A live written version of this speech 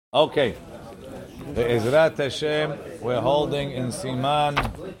Okay. Be'ezrat Hashem, we're holding in Siman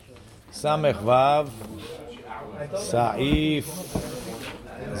Samech Vav Sa'if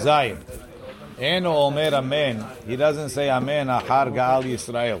Zayin. Eno Omer Amen. He doesn't say Amen Ahar Gaal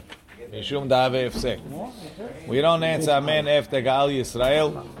Yisrael. Mishum Da'ave Efsek. We don't answer Amen after Gaal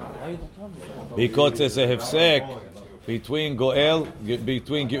Yisrael because it's a Hefsek between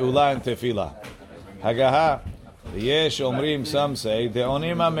Geula and Tefillah. Hagaha. Yesh Omrim, some say, the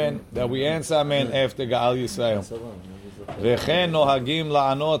Onim Amen, that we answer Amen after Gaal Yisrael. V'chen nohagim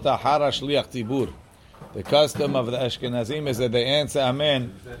la'anot ahar shliach tzibur. The custom of the Ashkenazim is that they answer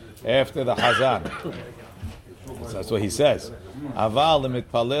Amen after the Hazan. That's what he says. Aval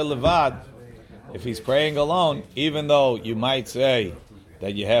l'mitpalel levad, if he's praying alone, even though you might say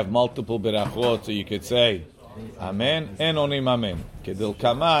that you have multiple berachot, so you could say Amen, en Onim Amen. Kedil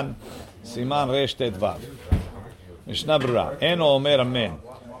kaman, siman resh tet vav. Mishnah Berurah, Eno Omer Amen.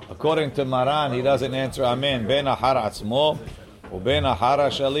 According to Maran, he doesn't answer Amen. Ben Ahar Atzmo, or Ben Ahar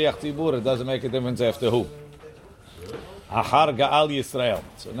Shaliach Tzibur. It doesn't make a difference after who. Ahar Gaal Yisrael.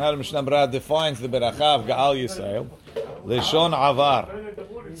 So now Mishnah Berurah defines the beracha of Gaal Yisrael. Leshon Avar.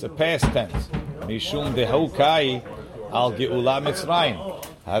 It's a past tense. Mishum Dehu Kai Al Geula Mitzrayim.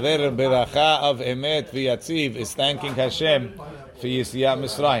 Haver beracha of Emet v'Yatziv is thanking Hashem for Yisiyat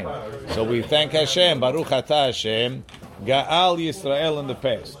Mitzrayim. So we thank Hashem, Baruch Atah Hashem, Gaal Yisrael in the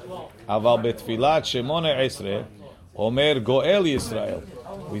past. Aval betfilat Shemone Esre, Omer Goel Yisrael.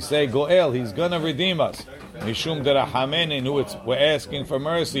 We say Goel, He's going to redeem us. Mishum derachamen, we're asking for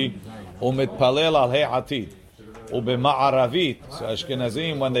mercy. Umitpalel al he'atid. Ubema'aravit. So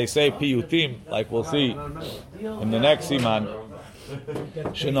Ashkenazim, when they say piyutim, like we'll see in the next siman,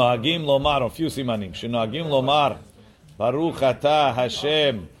 Shenohagim lomar, a few simanim, Shenohagim lomar, Baruch Atah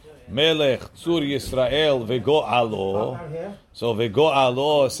Hashem Melech Tzur Yisrael Vego'alo. So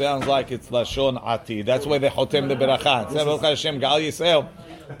Vego'alo sounds like it's Lashon Ati. That's why they chotem the beracha. Instead of Baruch Hashem Gaal Yisrael,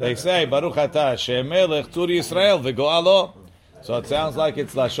 they say Baruch Atah Hashem Melech Tzur Yisrael Vego'alo. So it sounds like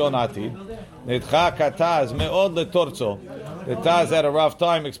it's Lashon Ati. Nidcha Kataz Me'od Letorzo. The Taz had a rough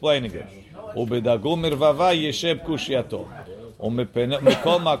time explaining it. Ubedagu Mirvava Yesheb Kushyato.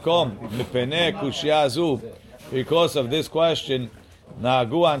 Umikol Makom Mipene Kushya Azu. Because of this question,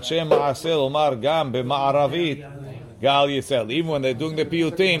 Nagu Anshe Ma'asel Omar Gam B'Ma'aravit Gaal Yisrael. Even when they're doing the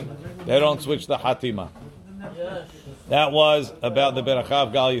piyutim, they don't switch the hatima. That was about the beracha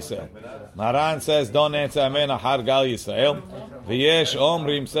of Gaal Yisrael. Maran says, don't answer Amen Ahar Gaal Yisrael. V'yesh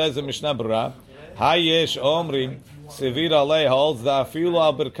Omrim, says the Mishnah Berurah, Hayesh Omrim, Sevir Alei holds the Afilu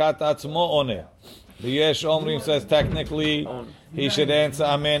Al Birkat Atzmo Oneh. V'yesh Omrim says technically he should answer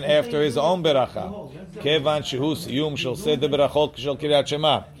Amen after his own beracha. Kevan shehu siyum shel seder berachot shel Kiryat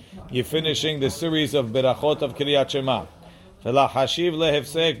Shema. You're finishing the series of berachot of Kiryat Shema. V'la hashiv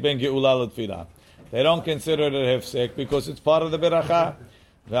lehefsek ben geula l'tfilah. They don't consider it a hefsek because it's part of the beracha.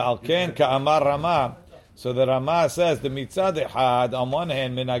 Ve'al ken ka'amar Rama. So the Rama says the mitzad echad on one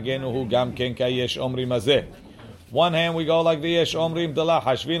hand minagenu hu gam ken kayesh omrim hazeh. One hand we go like the yesh omrim dela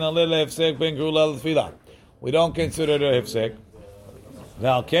hashvina lehefsek ben geula l'tfilah. We don't consider it a hefsek.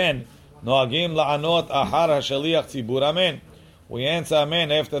 Ve'al ken noagim la'anot ahar hashaliach tzibur amen. We answer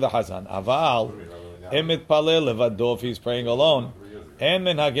amen after the hazan. Aval emit palel levado, if he's praying alone. En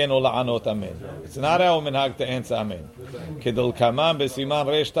minhagenu la'anot amen. It's not our minhag to answer amen. Kedol kaman besiman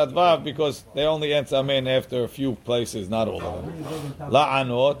resh tadvav, because they only answer amen after a few places, not all of them.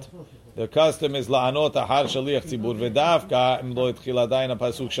 La'anot, the custom is la'anot ahar shaliach tzibur v'davka im lo itchil adayin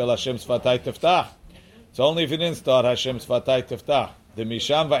pasuk shel Hashem sfatay teftach. It's only if he didn't start Hashem sfatay teftach. The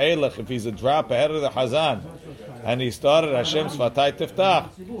Misham Va'elech, if he's a drop ahead of the Hazan, and he started Hashem Sfatay Teftach,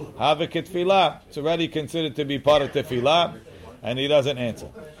 Havek Tefillah, it's already considered to be part of Tefillah, and he doesn't answer.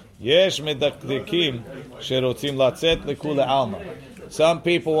 Yesh medakdikim sherotzim latzet lekule alma. Some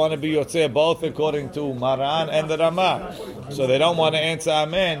people want to be yotzeh both according to Maran and the Rama, so they don't want to answer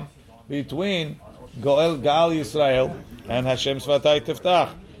Amen between Gaal Yisrael and Hashem Sfatay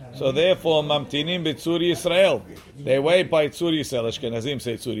Teftach. So therefore, mamtinim b'tzur Yisrael. They wait by tzur Yisrael. Ashkenazim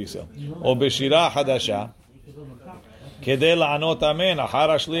say tzur Yisrael. Or b'shira hadasha. Kedei la'anot amen. Achar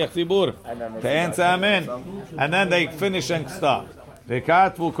hashliach tzibur. To answer amen. And then they finish and start.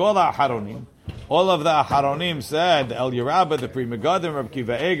 V'katvu kol ha'acharonim. All of the acharonim said, El Yerabah, the Pri Megadim, Reb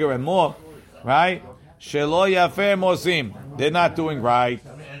Kiva Eger, and more, right? Shelo yafeh mosim. They're not doing right.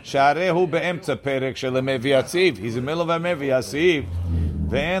 Sharehu be'emtza perek shel Mevi Yatziv. He's in the middle of a Mevi Yatziv.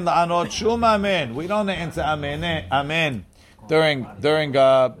 Ve'en la'anot shum amen. We don't answer amen during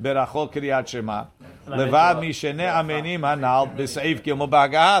berachot Kiryat Shema. Levad mishene amenim hanal b'seif gimel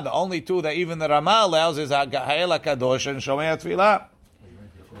b'hagahah. The only two that even the Rama allows is Ha'el HaKadosh and Shomei HaTfilah.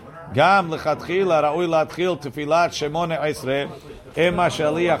 גם לכתחילה ראוי להתחיל תפילת 18 עם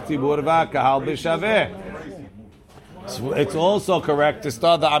השליח ציבור והקהל בשווה. It's also correct to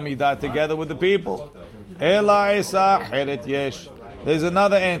start the Amidah together with the people. Ela esa אחרת יש. There's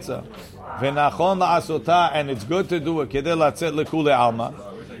another answer. ונכון לעשותה, and it's good to do it כדי לצאת לכולי עלמא,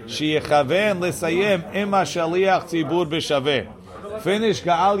 שיכוון לסיים עם השליח ציבור בשווה. Finish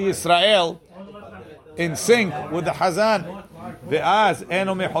גאל ישראל in sync with the Hazan. ואז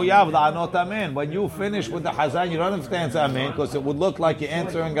אינו מחויב לענות amen. When you finish with the Hazan, you don't have to answer amen, because it would look like you're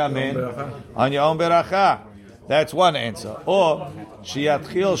answering amen on your own beracha. That's one answer. Or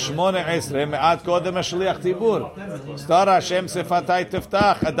שיתחיל 18 מעט קודם השליח ציבור. Start השם שפתי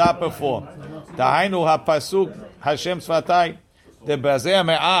תפתח a dot before. דהיינו הפסוק השם שפתי דבזה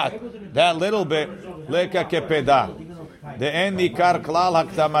מעט, that little bit, לקה כפדה. דאין ניכר כלל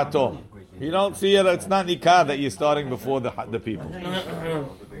הקדמתו. You don't see it, it's not nikah that you're starting before the people.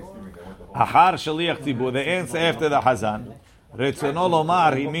 Ahar shaliach tzibur, the answer after the hazan. Retzono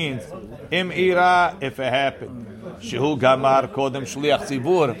lomar, he means, im ira, if it happened. Shehu gamar kodem shaliach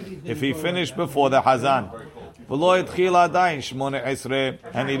tzibur, if he finished before the hazan. V'lo yitchil adayin, 18,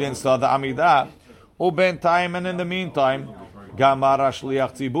 and he didn't start the amidah. Uben time, and in the meantime, gamar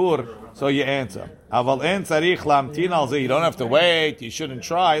shaliach tzibur, so you answer. Aval en tzarich lamtin al ze. You don't have to wait. You shouldn't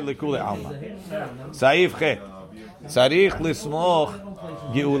try. Likule alma. Saif chet. Tzarich lismoch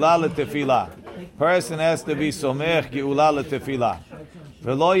geula letefila. Person has to be somech geula letefila.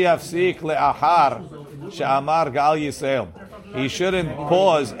 Velo yafsik leachar she'amar Gaal Yisrael. He shouldn't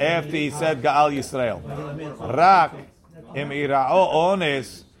pause after he said Gaal Yisrael. Rak im ira'o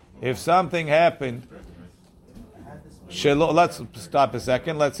ones. If something happened, let's stop a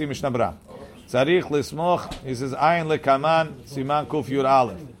second. Let's see Mishnah Berurah. Tzarich lismoch, he says, ayin lekaman, siman kuf yur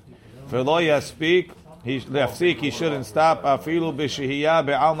aleph. V'lo yaspik, he shouldn't stop, afilu b'shehiyah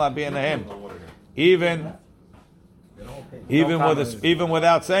be'alma b'enahem. Even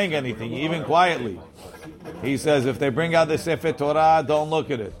without saying anything, even quietly. He says, if they bring out the Sefer Torah, don't look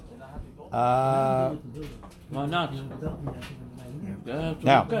at it. Why not?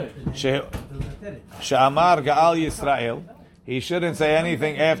 Now, she'amar Gaal Yisrael, he shouldn't say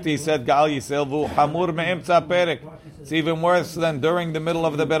anything after he said Gaal Yisrael. Hamur me'imtza perek. It's even worse than during the middle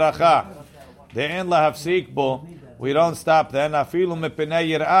of the beracha. De'en lahafsik bo. We don't stop then. Afilu mepnei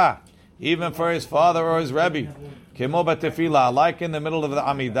yir'ah. Even for his father or his rebbe. Kemo b'tefillah. Like in the middle of the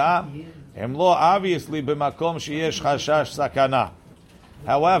Amidah. Emlo obviously b'makom sheyesh chashash sakana.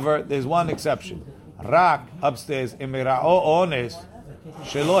 However, there's one exception. Rak upstairs imira'o ones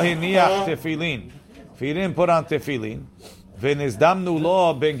shelo hiniach tefillin. If he didn't put on tefillin, v'nizdamnu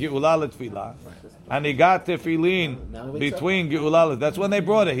lo ben geula letefillah, and he got tefillin between geula. That's when they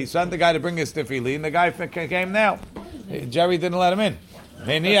brought it. He sent the guy to bring his tefillin. The guy came now. Jerry didn't let him in.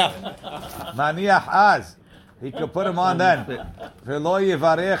 Maniach az. He could put him on then. V'lo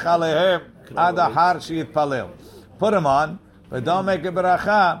yivarech alehem ad ahar she'yitpalel. Put him on, but don't make a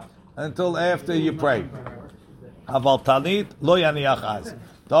beracha until after you pray. Aval talit lo yaniach az.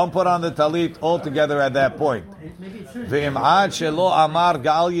 Don't put on the talit altogether at that point. Ve'im'ad shelo amar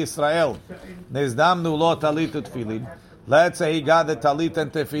Gaal Yisrael nizdamnu lo talit utfilin. Let's say he got the talit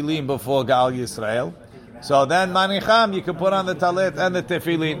and tefillin before Gaal Yisrael. So then manicham, you can put on the talit and the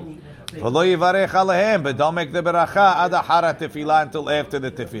tefillin. V'lo yivarech alehem, but don't make the beracha ad ahara tefillah until after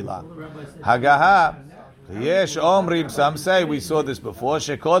the tefillah. Hagaha. Yesh omrim, some say, we saw this before,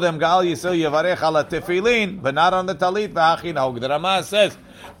 shekodem Gaal Yisrael yivarech ala tefillin, but not on the talit v'achin hog. The Ramah says,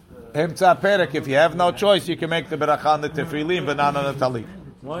 Himtza perek, if you have no choice, you can make the beracha on the tefillin, but not on the talit.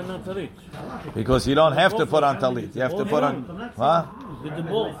 Why not talit? Because you don't have to put on talit. You have to put on, huh? With the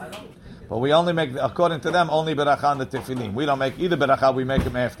ball. But we only make, according to them, only beracha on the tefillin. We don't make either beracha, we make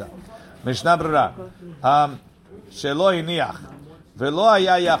them after. Mishnah Berurah. Shelo hiniach. V'lo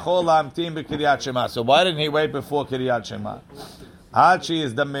haya yachol la'amtin b'kiryat Shema. So why didn't he wait before Kiryat Shema? Ad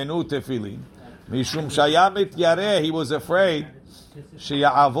is the menu tefillin. Mishum shaya mityareh, he was afraid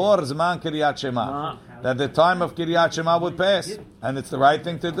sheya'avor zman Kiryat Shema, that the time of Kiryat Shema would pass, and it's the right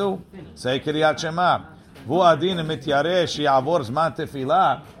thing to do. Say Kiryat Shema. Vu adin mityareh sheya'avor zman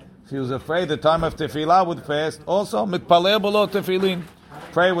tefillah. If he was afraid the time of tefillah would pass, also mitpaleh b'lo tefillin.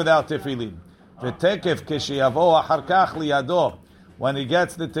 Pray without tefillin. V'tekef k'sheyavo achar kach liyado. When he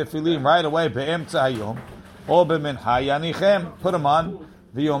gets the tefillin right away, be'emtza hayom, or be'mincha yanichem, put him on,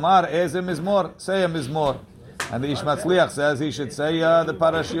 v'yomar eze mizmor, say a mizmor. And the Ish Matzliach says he should say the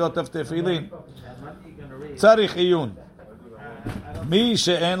parashiot of tefillin. Tzarich iyun. Mi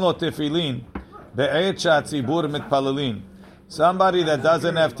she'en lo tefillin, be'et sha'tzibur mitpalelin. Somebody that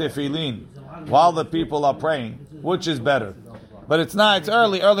doesn't have tefillin while the people are praying, which is better? But it's not, it's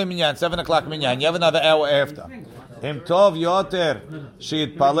early minyan, 7 o'clock minyan. You have another hour after. Im tov yoter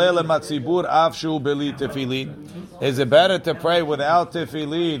she'itpalel matzibur afshu beli tefillin. Is it better to pray without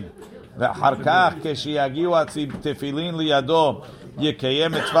tefillin? ואחר כך כשיגיעו תפילין לידו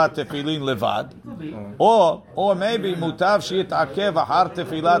יקיים מצוות תפילין לבד, or maybe מוטב שיתעכב אחר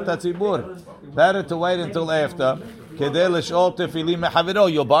תפילת הציבור. Better to wait until after כדי לשאול תפילין מחברו.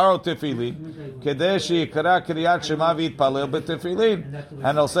 You borrow תפילין כדי שיקרא קריאת שמע ויתפלל בתפילין,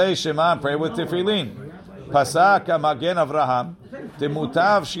 and he'll say שמע and pray with תפילין. פסק המגן אברהם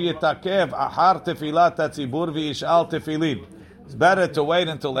תמוטב שיתעכב אחר תפילת הציבור וישאל תפילין. It's better to wait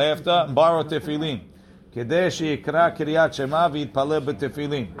until after and borrow tefillin. כדי שיקרא קריאת שמע ויתפלל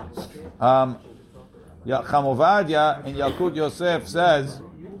בתפילין. Chacham Ovadia in Yalkut Yosef says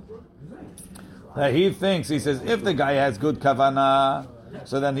that he says, if the guy has good kavanah,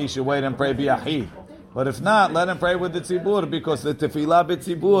 so then he should wait and pray biyahid. But if not, let him pray with the tzibur, because the tefillah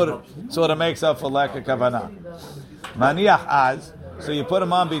b'tzibur sort of makes up for lack of kavanah. Maniach az, so you put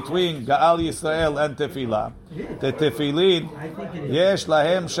him on between Gaal Yisrael and tefillah. The tefillin, yesh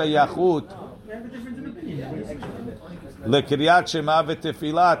lahem shayachut lekriyat shema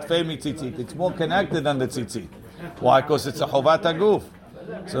v'tefillah tfei mitzitzit. It's more connected than the tzitzit. Why? Because it's a chovat haguf.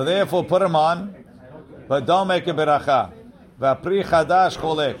 So therefore, put him on, but don't make a beracha. V'apri chadash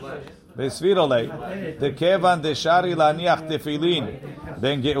cholek v'svirolei dekevan deshari laniach tefillin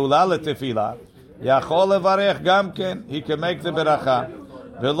ben geula letefillah yachol levarech gam ken. He can make the beracha.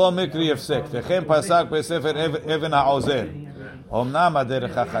 ולא מקרי הפסק. וכן פסק בספר אבן העוזר. אמנם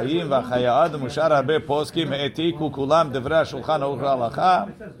הדרך החיים והחיי האדם ושאר הרבה פוסקים העתיקו כולם דברי השולחן ערוך להלכה,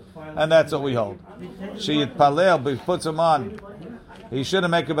 and that's what we hold. שיתפלל, puts him on. He shouldn't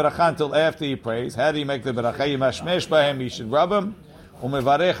make a beracha until after he prays. How do you make the beracha? ימשמש בהם, he should rub him,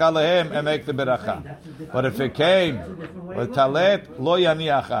 ומברך עליהם and make the beracha. But if it came with talet, לא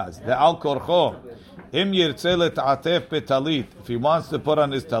יניח אז. דעל כורחו. Im yirtze let'atef betalit. If he wants to put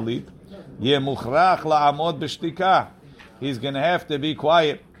on his talit, yemuchrach la'amod b'shtika. He's going to have to be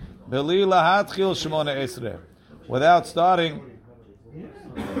quiet. Beli lahatchil shmona esrei. Without starting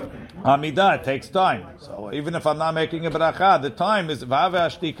Amidah, it takes time. So even if I'm not making a bracha, the time is v'ave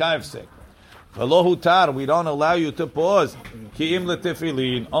hashtika efsek. V'lo hutar, we don't allow you to pause. Ki'im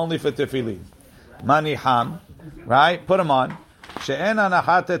letefillin, only for tefillin. Maniham, right? Put them on. She'en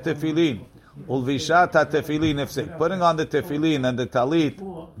anachat tefillin. Ulvishat tefillin efsek. Putting on the tefillin and the talit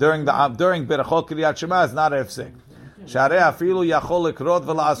during berachot kriyat shema is not efsek. Sharei afilu yachol lekrot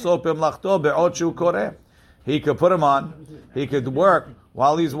v'la'asot b'mlachto be'od shu koreh. He could put him on. He could work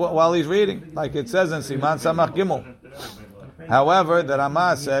while he's reading, like it says in Siman Samach Gimel. However, the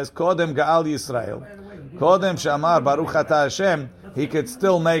Ramah says Kodem Gaal Yisrael, Kodem Shamar Baruch Atah Hashem. He could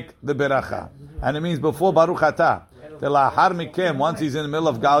still make the beracha, and it means before Baruch Atah. Once he's in the middle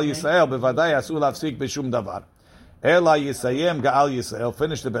of Gaal Yisrael, bevadai asul lafsik b'shum davar. Ela yisayem Gaal Yisrael,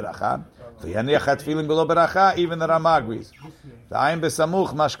 finish the beracha. V'yaniach hatfilin below beracha. Even the Ramah agrees. V'ayim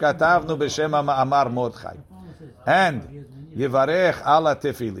besamuch mashkatavnu b'shem ha'ma'amar Mordechai. And yivarech ala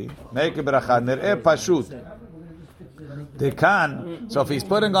tefilin, make a beracha. Nireh pashut. Dekan. So if he's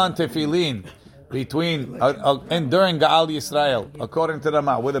putting on tefillin between and during Gaal Yisrael, according to the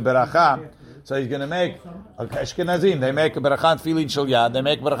Ramah, with a beracha. So he's going to make Ashkenazim. They make a berachan tefillin shel yad. They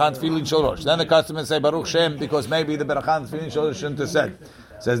make berachan tefillin shel rosh. Then the customers say Baruch Shem because maybe the berachan tefillin shel rosh shouldn't have said.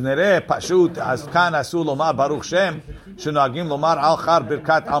 Says Nereh Pashut as kan asu lomar Baruch Shem shenagim lomar al char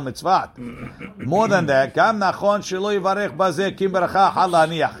birkat al mitzvat. More than that, gam nachon shelo yivarech bazeh kim beracha hal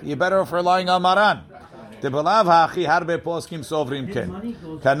laniach. You better off relying on Maran. Tebelav ha'achi harbe poskim sovrim ken.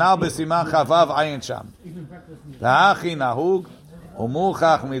 Kanal besiman chavav ayin sham. Ha'achi nahug.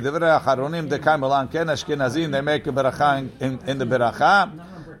 Umuchach midvrei acharonim dekay melan ken Ashkenazim. They make a beracha in the beracha,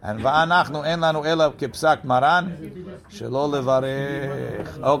 and va'anachnu en lanu ela kipsak Maran shelo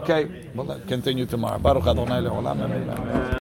levarech. Okay, we'll continue tomorrow. Baruch Adonai le'olam.